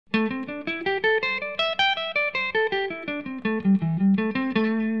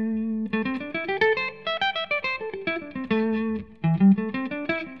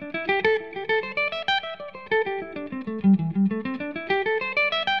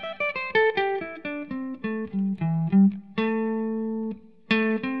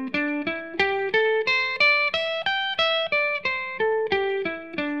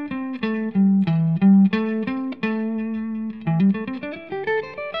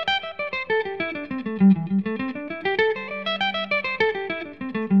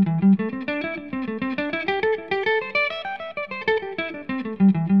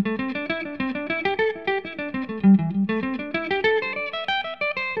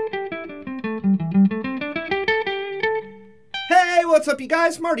What's up, you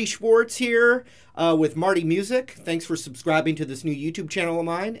guys? Marty Schwartz here with Marty Music. Thanks for subscribing to this new YouTube channel of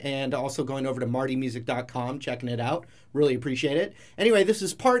mine and also going over to martymusic.com, checking it out. Really appreciate it. Anyway, this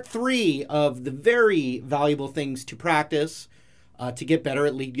is part 3 of the very valuable things to practice to get better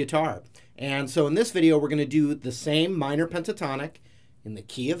at lead guitar. And so in this video, we're going to do the same minor pentatonic in the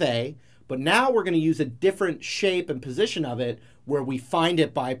key of A, but now we're going to use a different shape and position of it where we find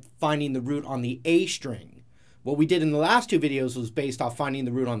it by finding the root on the A string. What we did in the last 2 videos was based off finding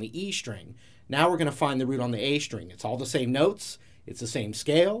the root on the E string. Now we're going to find the root on the A string. It's all the same notes. It's the same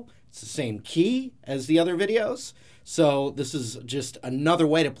scale. It's the same key as the other videos. So this is just another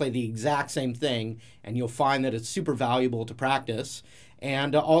way to play the exact same thing, and you'll find that it's super valuable to practice.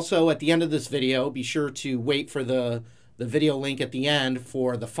 And also at the end of this video, be sure to wait for the video link at the end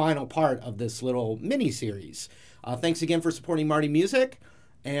for the final part of this little mini-series. Thanks again for supporting Marty Music,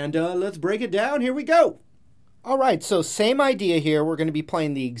 and let's break it down. Here we go. All right, so same idea here. We're going to be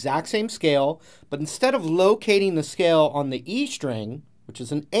playing the exact same scale, but instead of locating the scale on the E string, which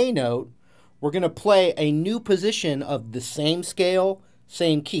is an A note, we're going to play a new position of the same scale,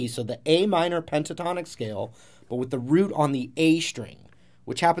 same key. So the A minor pentatonic scale, but with the root on the A string,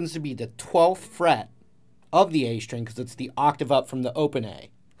 which happens to be the 12th fret of the A string because it's the octave up from the open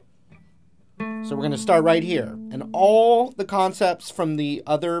A. So we're going to start right here. And all the concepts from the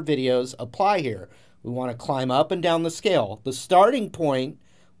other videos apply here. We want to climb up and down the scale. The starting point,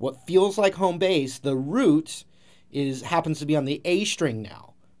 what feels like home base, the root happens to be on the A string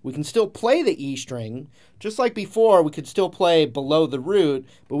now. We can still play the E string. Just like before, we could still play below the root,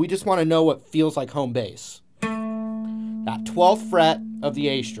 but we just want to know what feels like home base. That 12th fret of the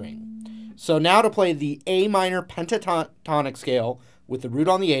A string. So now to play the A minor pentatonic scale with the root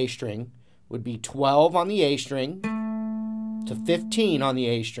on the A string would be 12 on the A string to 15 on the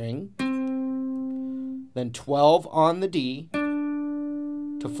A string, then 12 on the D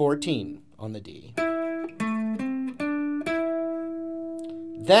to 14 on the D.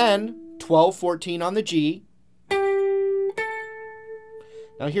 Then 12, 14 on the G.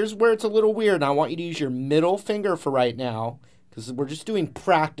 Now here's where it's a little weird, and I want you to use your middle finger for right now, because we're just doing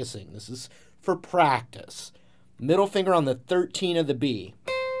practicing. This is for practice. Middle finger on the 13 of the B.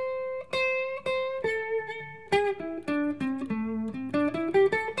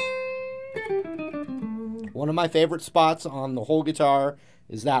 One of my favorite spots on the whole guitar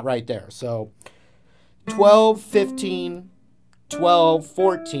is that right there. So 12, 15, 12,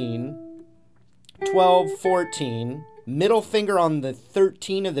 14, 12, 14, middle finger on the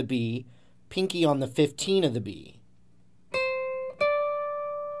 13 of the B, pinky on the 15 of the B.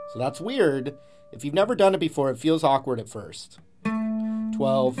 So that's weird. If you've never done it before, it feels awkward at first.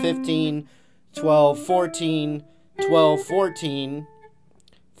 12, 15, 12, 14, 12, 14,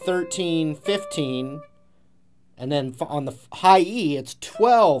 13, 15, and then on the high E, it's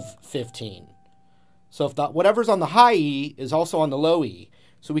 12, 15. So if whatever's on the high E is also on the low E.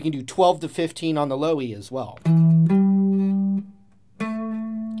 So we can do 12 to 15 on the low E as well.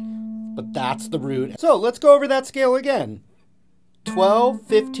 But that's the root. So let's go over that scale again. 12,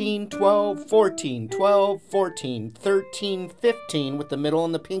 15, 12, 14, 12, 14, 13, 15 with the middle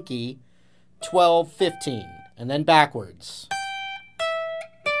and the pinky, 12, 15, and then backwards.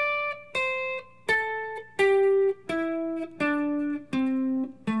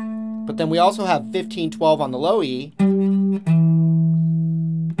 But then we also have 15, 12 on the low E.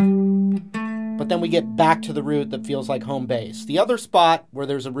 But then we get back to the root that feels like home base. The other spot where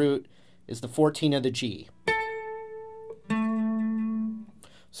there's a root is the 14 of the G.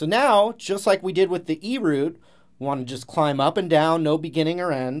 So now, just like we did with the E root, we want to just climb up and down, no beginning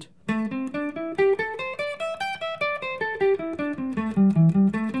or end.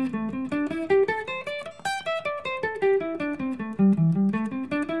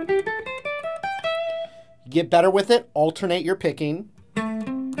 Get better with it, alternate your picking.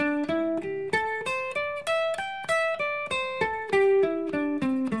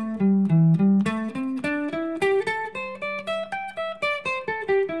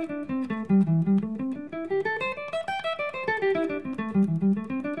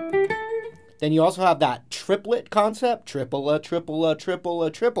 Then you also have that triplet concept, triple-a, triple-a, triple-a,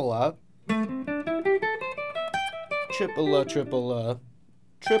 triple-a. Triple-a, triple-a.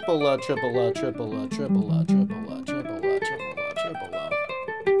 Triple-a, triple-a, triple-a, triple-a, triple-a, triple-a, triple-a, triple-a.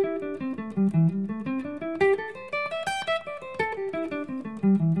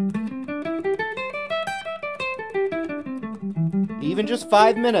 Even just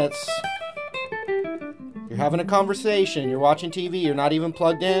 5 minutes, you're having a conversation, you're watching TV, you're not even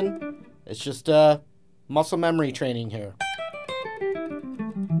plugged in. It's just muscle memory training here.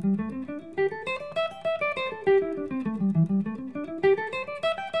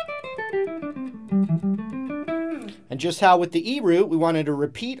 just how with the E root we wanted to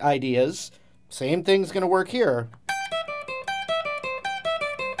repeat ideas, same thing's going to work here.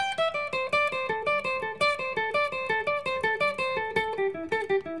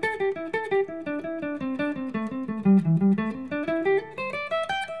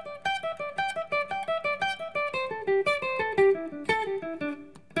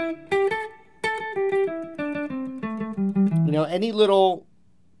 You know, any little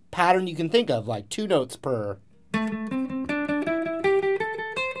pattern you can think of, like 2 notes per.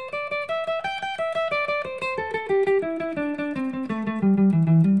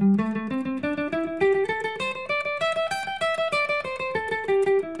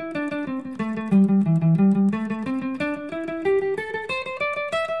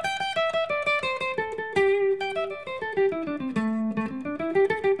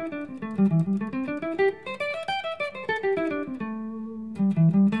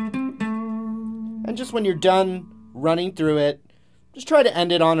 And just when you're done running through it, just try to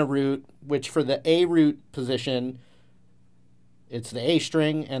end it on a root, which for the A root position, it's the A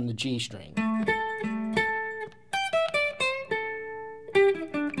string and the G string.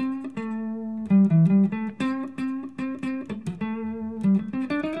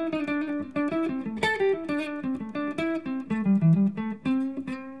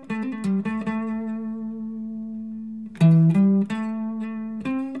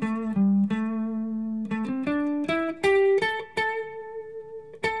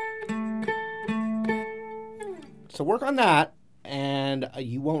 So work on that, and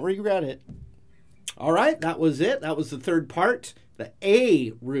you won't regret it. All right, that was it. That was the third part, the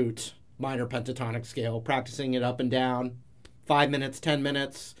A root minor pentatonic scale, practicing it up and down, 5 minutes, 10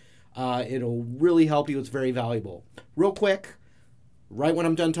 minutes. It'll really help you. It's very valuable. Real quick, right when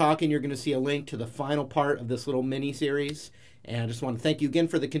I'm done talking, you're going to see a link to the final part of this little mini-series. And I just want to thank you again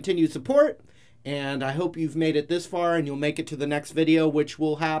for the continued support. And I hope you've made it this far and you'll make it to the next video, which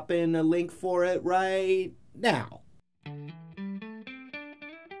will happen. A link for it right now.